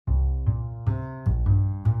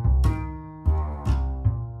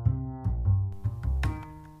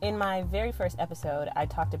In my very first episode, I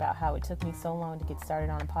talked about how it took me so long to get started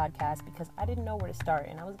on a podcast because I didn't know where to start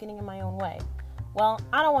and I was getting in my own way. Well,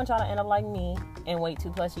 I don't want y'all to end up like me and wait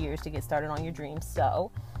 2+ years to get started on your dreams.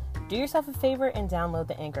 So do yourself a favor and download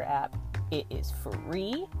the Anchor app. It is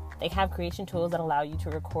free. They have creation tools that allow you to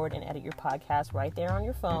record and edit your podcast right there on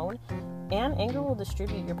your phone. And Anchor will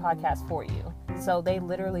distribute your podcast for you. So they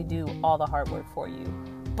literally do all the hard work for you.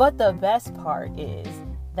 But the best part is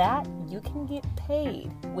that you can get paid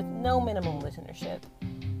with no minimum listenership.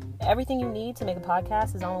 Everything you need to make a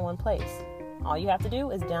podcast is all in one place. All you have to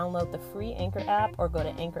do is download the free Anchor app or go to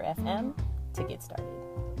Anchor FM to get started.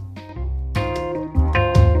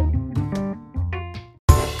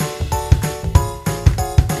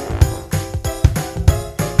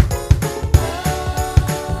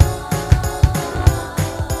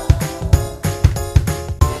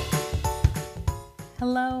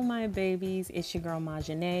 Hello, my babies. It's your girl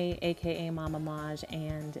Majanae, aka Mama Maj,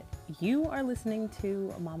 and you are listening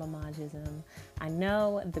to Mama Majism. I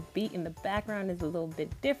know the beat in the background is a little bit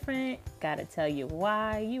different. Gotta tell you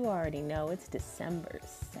why. You already know it's December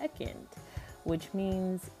 2nd, which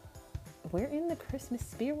means we're in the Christmas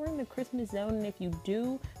spirit. We're in the Christmas zone, and if you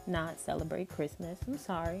do not celebrate Christmas, I'm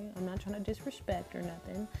sorry. I'm not trying to disrespect or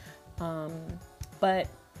nothing, but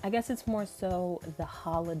I guess it's more so the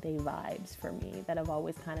holiday vibes for me that I've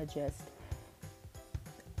always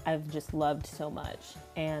I've just loved so much.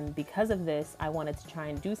 And because of this, I wanted to try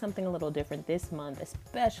and do something a little different this month,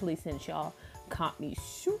 especially since y'all caught me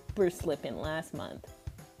super slipping last month.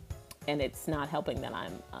 And it's not helping that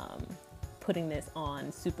I'm putting this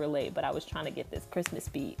on super late, but I was trying to get this Christmas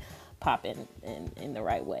beat popping in the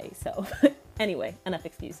right way. So anyway, enough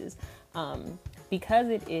excuses. Because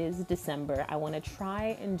it is December, I want to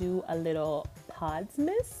try and do a little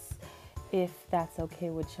Podsmas, if that's okay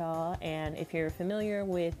with y'all. And if you're familiar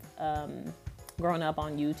with growing up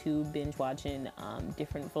on YouTube, binge watching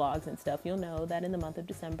different vlogs and stuff, you'll know that in the month of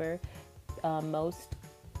December, most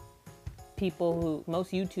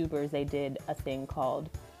YouTubers, they did a thing called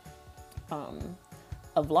a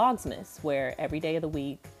Vlogsmas, where every day of the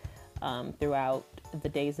week, throughout the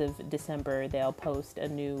days of December, they'll post a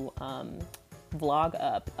new vlog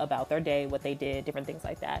up about their day, what they did, different things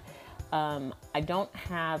like that. I don't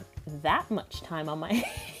have that much time on my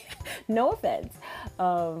no offense.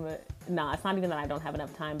 Nah, it's not even that I don't have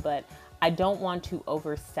enough time, but I don't want to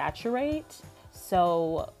oversaturate.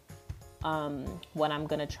 So what I'm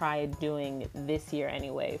gonna try doing this year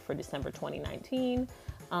anyway for December 2019,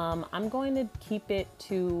 I'm going to keep it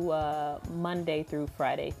to Monday through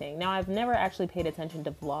Friday thing. Now, I've never actually paid attention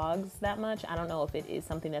to vlogs that much. I don't know if it is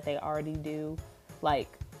something that they already do, like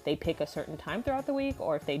they pick a certain time throughout the week,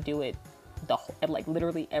 or if they do it like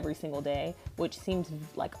literally every single day, which seems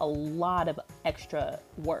like a lot of extra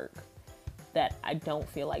work that I don't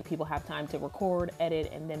feel like people have time to record, edit,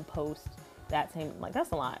 and then post that same, like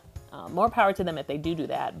that's a lot. More power to them if they do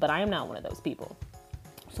that, but I am not one of those people.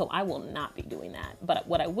 So I will not be doing that. But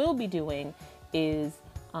what I will be doing is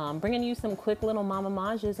bringing you some quick little Mama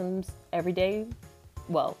Majisms every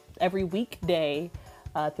weekday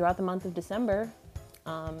throughout the month of December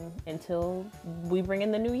until we bring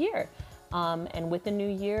in the new year. And with the new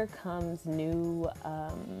year comes new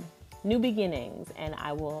beginnings, and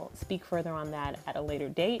I will speak further on that at a later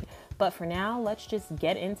date. But for now, let's just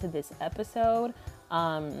get into this episode.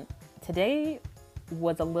 Today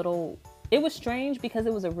it was strange because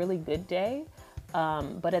it was a really good day,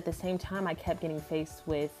 but at the same time, I kept getting faced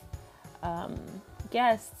with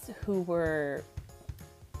guests who were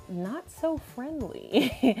not so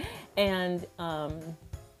friendly. And I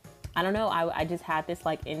don't know, I just had this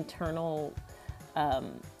like internal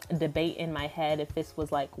debate in my head if this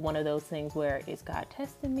was like one of those things where is God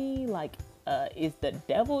testing me? Like, is the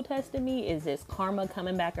devil testing me? Is this karma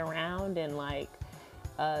coming back around and like,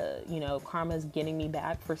 karma's getting me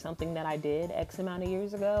back for something that I did X amount of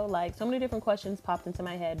years ago? Like, so many different questions popped into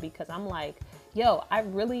my head because I'm like, yo, I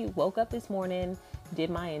really woke up this morning,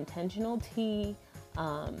 did my intentional tea,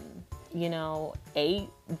 ate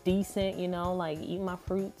decent, like eat my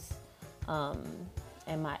fruits,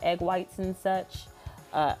 and my egg whites and such.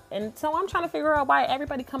 And so I'm trying to figure out why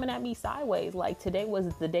everybody coming at me sideways. Like, today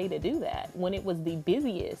was the day to do that when it was the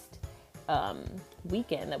busiest,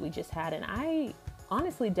 weekend that we just had. And I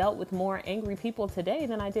honestly dealt with more angry people today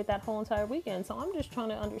than I did that whole entire weekend. So I'm just trying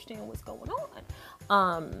to understand what's going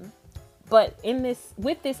on. But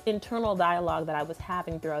with this internal dialogue that I was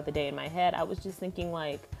having throughout the day in my head, I was just thinking,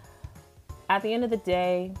 like, at the end of the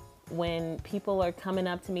day, when people are coming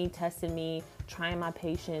up to me, testing me, trying my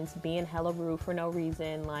patience, being hella rude for no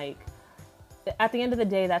reason, like, at the end of the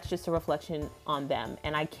day, that's just a reflection on them.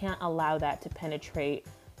 And I can't allow that to penetrate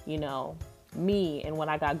me and what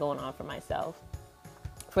I got going on for myself.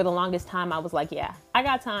 For the longest time, I was like, yeah, I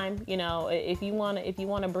got time. If you want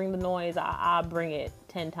to bring the noise, I'll bring it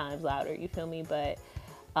 10 times louder. You feel me? But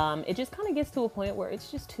it just kind of gets to a point where it's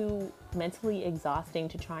just too mentally exhausting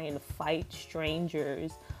to try and fight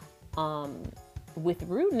strangers with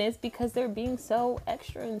rudeness, because they're being so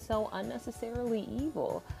extra and so unnecessarily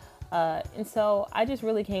evil. And so I just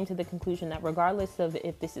really came to the conclusion that regardless of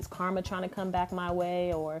if this is karma trying to come back my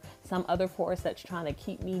way or some other force that's trying to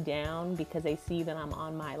keep me down because they see that I'm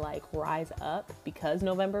on my rise up because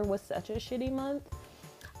November was such a shitty month,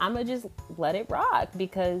 I'm gonna just let it rock,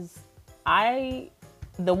 because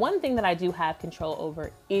the one thing that I do have control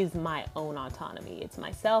over is my own autonomy. It's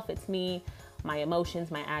myself, it's me, my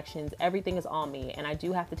emotions, my actions, everything is all me. And I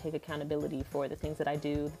do have to take accountability for the things that I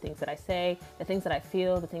do, the things that I say, the things that I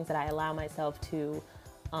feel, the things that I allow myself to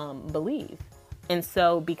believe. And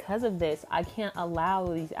so because of this, I can't allow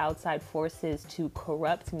these outside forces to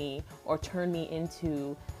corrupt me or turn me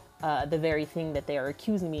into the very thing that they are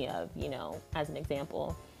accusing me of, as an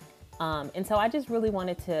example. And so I just really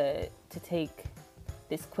wanted to take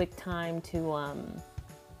this quick time to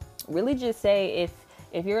really just say,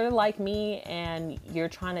 if you're like me and you're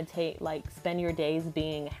trying to spend your days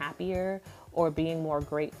being happier or being more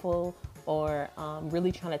grateful, or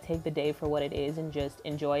really trying to take the day for what it is and just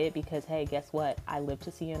enjoy it because, hey, guess what? I live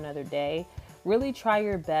to see another day. Really try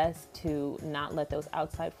your best to not let those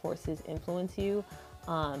outside forces influence you.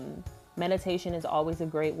 Meditation is always a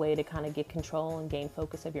great way to kind of get control and gain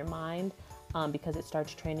focus of your mind, because it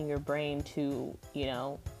starts training your brain to,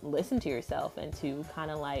 listen to yourself and to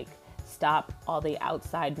kind of stop all the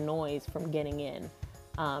outside noise from getting in.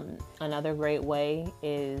 Another great way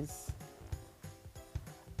is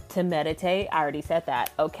to meditate. I already said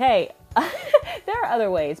that. Okay. There are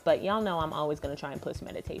other ways, but y'all know I'm always going to try and push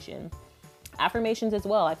meditation. Affirmations as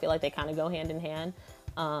well. I feel like they kind of go hand in hand.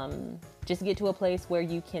 Just get to a place where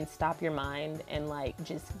you can stop your mind and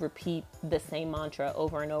just repeat the same mantra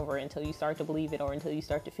over and over until you start to believe it, or until you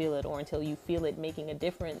start to feel it, or until you feel it making a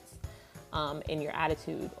difference in your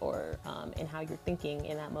attitude or in how you're thinking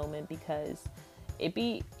in that moment, because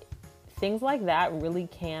things like that really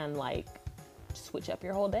can switch up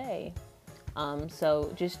your whole day.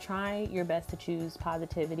 So just try your best to choose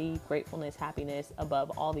positivity, gratefulness, happiness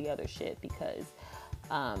above all the other shit, because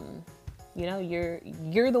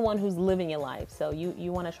you're the one who's living your life, so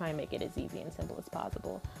you want to try and make it as easy and simple as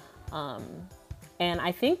possible. And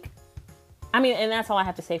that's all I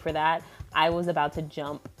have to say for that. I was about to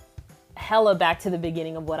jump hella back to the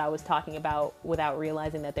beginning of what I was talking about without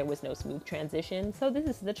realizing that there was no smooth transition. So this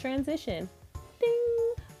is the transition.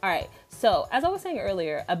 Ding. All right. So as I was saying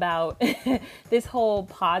earlier about this whole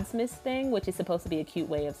Podsmith thing, which is supposed to be a cute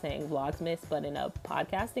way of saying Vlogsmith, but in a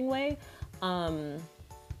podcasting way. I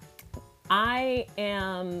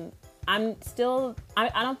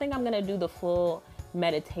don't think I'm going to do the full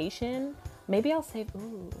meditation. Maybe I'll say,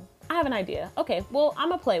 I have an idea. Okay. Well, I'm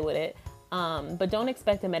going to play with it. But don't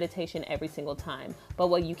expect a meditation every single time. But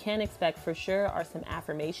what you can expect for sure are some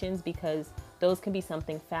affirmations, because those can be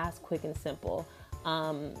something fast, quick, and simple.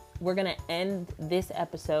 We're going to end this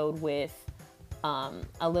episode with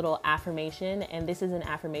a little affirmation. And this is an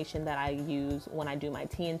affirmation that I use when I do my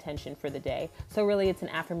tea intention for the day. So really it's an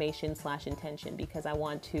affirmation / intention, because I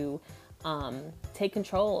want to take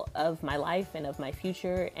control of my life and of my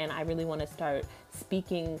future. And I really want to start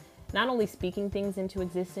not only speaking things into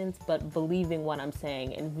existence, but believing what I'm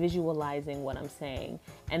saying and visualizing what I'm saying.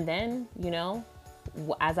 And then,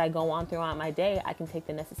 as I go on throughout my day, I can take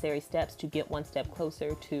the necessary steps to get one step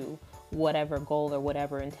closer to whatever goal or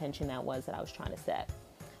whatever intention that was that I was trying to set.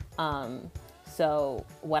 So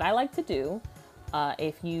what I like to do,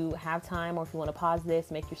 if you have time or if you want to pause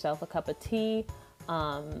this, make yourself a cup of tea.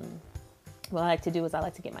 What I like to do is I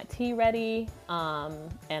like to get my tea ready.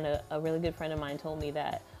 And a really good friend of mine told me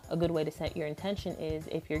that a good way to set your intention is,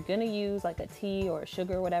 if you're going to use a tea or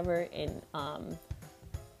sugar or whatever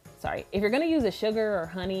if you're going to use a sugar or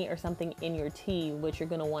honey or something in your tea, what you're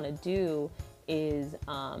going to want to do is,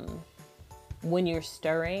 when you're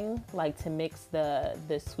stirring, to mix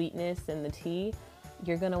the sweetness in the tea,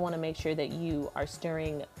 you're going to want to make sure that you are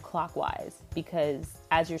stirring clockwise, because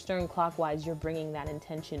as you're stirring clockwise, you're bringing that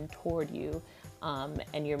intention toward you,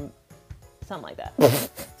 and you're something like that.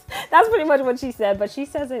 That's pretty much what she said, but she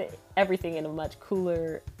says everything in a much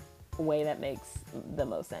cooler way that makes the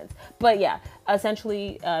most sense. But yeah,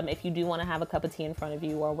 essentially, if you do want to have a cup of tea in front of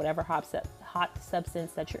you, or whatever hot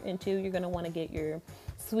substance that you're into, you're going to want to get your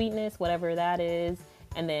sweetness, whatever that is.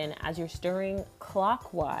 And then as you're stirring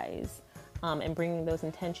clockwise, and bringing those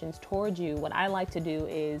intentions towards you, what I like to do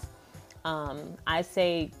is I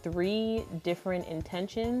say 3 different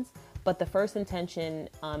intentions, but the first intention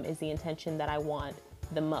is the intention that I want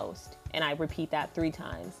the most. And I repeat that 3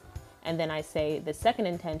 times. And then I say the second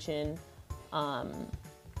intention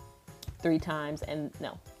 3 times, and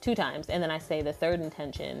no, 2 times. And then I say the third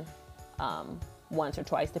intention once or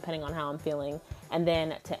twice, depending on how I'm feeling. And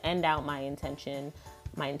then to end out my intention,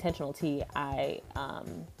 my intentional T, I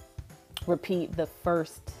repeat the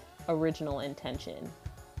first original intention.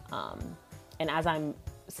 And as I'm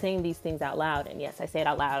saying these things out loud, and yes, I say it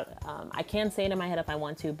out loud, I can say it in my head if I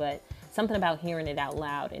want to, but something about hearing it out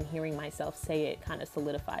loud and hearing myself say it kind of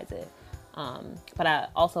solidifies it. But I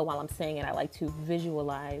also, while I'm saying it, I like to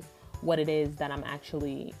visualize what it is that I'm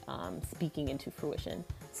actually speaking into fruition.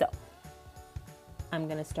 So I'm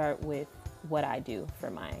going to start with what I do for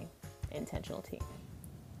my intentional T.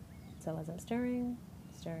 So as I'm stirring,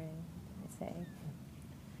 I say,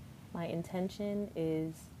 my intention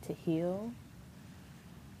is to heal,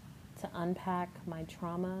 to unpack my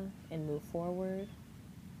trauma and move forward,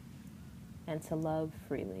 and to love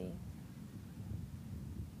freely.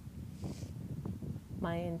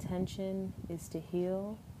 My intention is to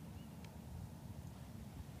heal,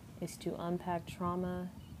 is to unpack trauma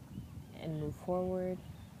and move forward,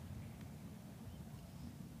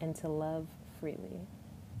 and to love freely.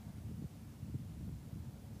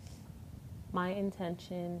 My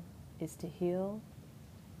intention is to heal,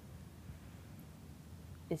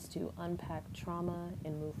 is to unpack trauma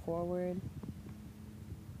and move forward,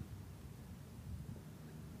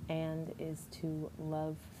 and is to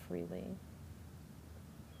love freely.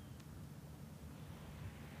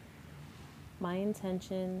 My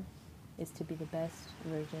intention is to be the best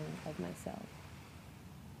version of myself.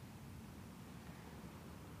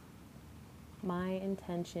 My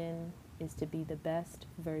intention is to be the best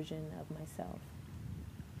version of myself.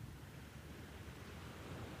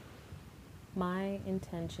 My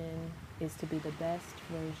intention is to be the best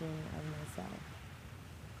version of myself.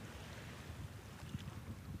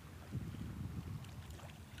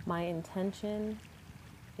 My intention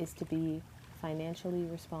is to be financially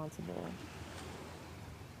responsible.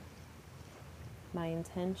 My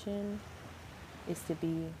intention is to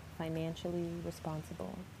be financially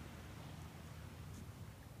responsible.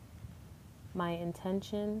 My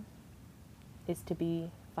intention is to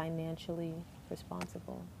be financially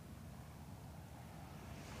responsible.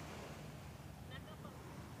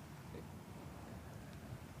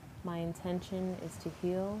 My intention is to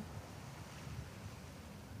heal,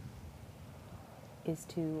 is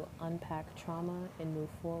to unpack trauma and move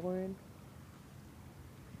forward,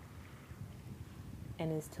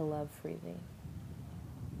 and is to love freely.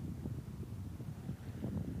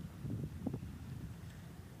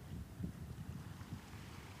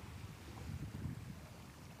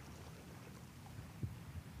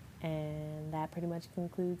 And that pretty much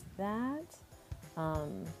concludes that.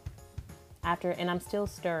 And I'm still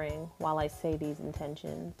stirring while I say these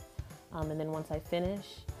intentions. And then once I finish,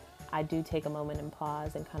 I do take a moment and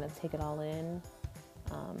pause and kind of take it all in.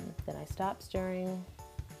 Then I stop stirring.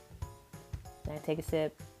 Then I take a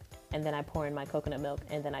sip, and then I pour in my coconut milk,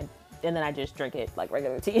 and then I just drink it like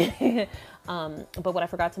regular tea. But what I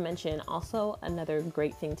forgot to mention, also another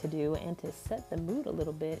great thing to do and to set the mood a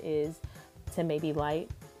little bit is to maybe light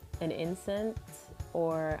an incense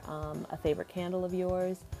or a favorite candle of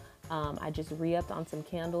yours. I just re-upped on some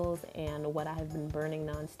candles, and what I have been burning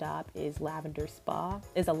nonstop is a lavender spa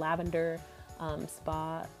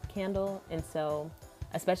candle. And so,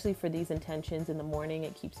 especially for these intentions in the morning,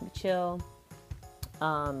 it keeps me chill.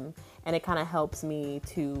 And it kind of helps me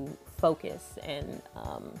to focus and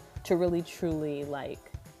to really truly like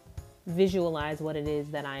visualize what it is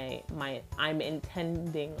that I'm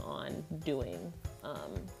intending on doing.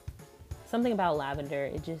 Something about lavender,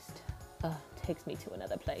 it just takes me to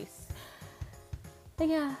another place. But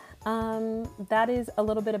yeah, that is a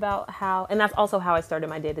little bit about how, and that's also how I started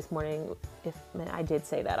my day this morning. I did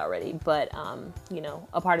say that already, but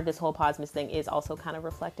a part of this whole Podmas thing is also kind of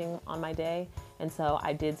reflecting on my day. And so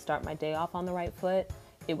I did start my day off on the right foot.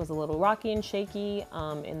 It was a little rocky and shaky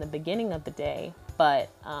in the beginning of the day, but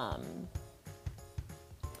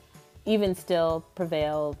even still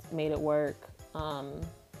prevailed, made it work.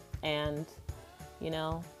 And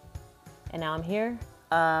now I'm here.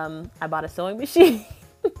 I bought a sewing machine.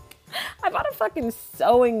 I bought a fucking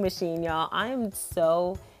sewing machine, y'all. I am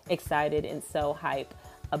so excited and so hype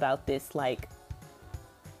about this like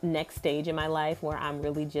next stage in my life where I'm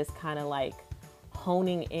really just kind of like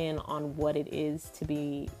honing in on what it is to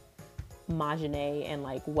be Majane and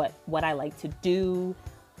like what I like to do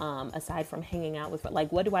aside from hanging out with,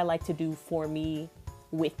 like, what do I like to do for me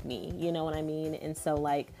with me, you know what I mean? And so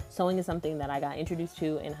like sewing is something that I got introduced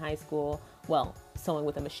to in high school. Well, sewing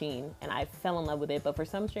with a machine, and I fell in love with it. But for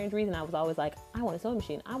some strange reason, I was always like, I want a sewing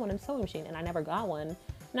machine. I want a sewing machine. And I never got one.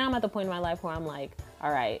 Now I'm at the point in my life where I'm like,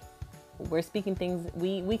 all right, we're speaking things.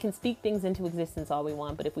 We can speak things into existence all we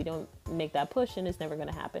want. But if we don't make that push, then it's never going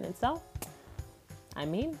to happen. And so, I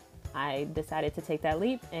mean, I decided to take that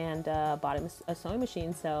leap and bought a sewing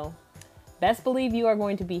machine. So best believe you are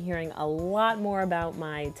going to be hearing a lot more about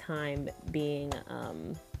my time being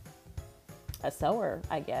a sewer,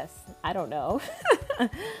 I guess. I don't know.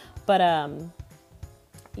 But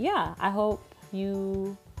yeah, I hope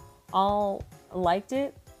you all liked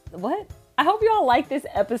it. What? I hope you all like this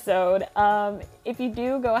episode. If you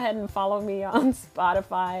do, go ahead and follow me on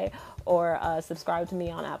Spotify or subscribe to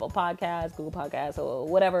me on Apple Podcasts, Google Podcasts, or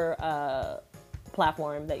whatever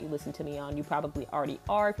platform that you listen to me on. You probably already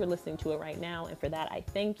are if you're listening to it right now. And for that, I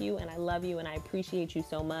thank you and I love you and I appreciate you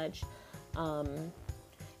so much.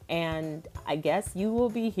 And I guess you will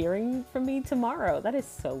be hearing from me tomorrow. That is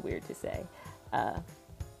so weird to say. But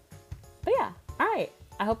yeah, all right.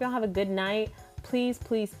 I hope y'all have a good night. Please,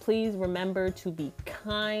 please, please remember to be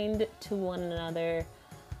kind to one another.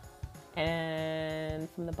 And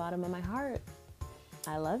from the bottom of my heart,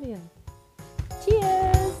 I love you. Cheers.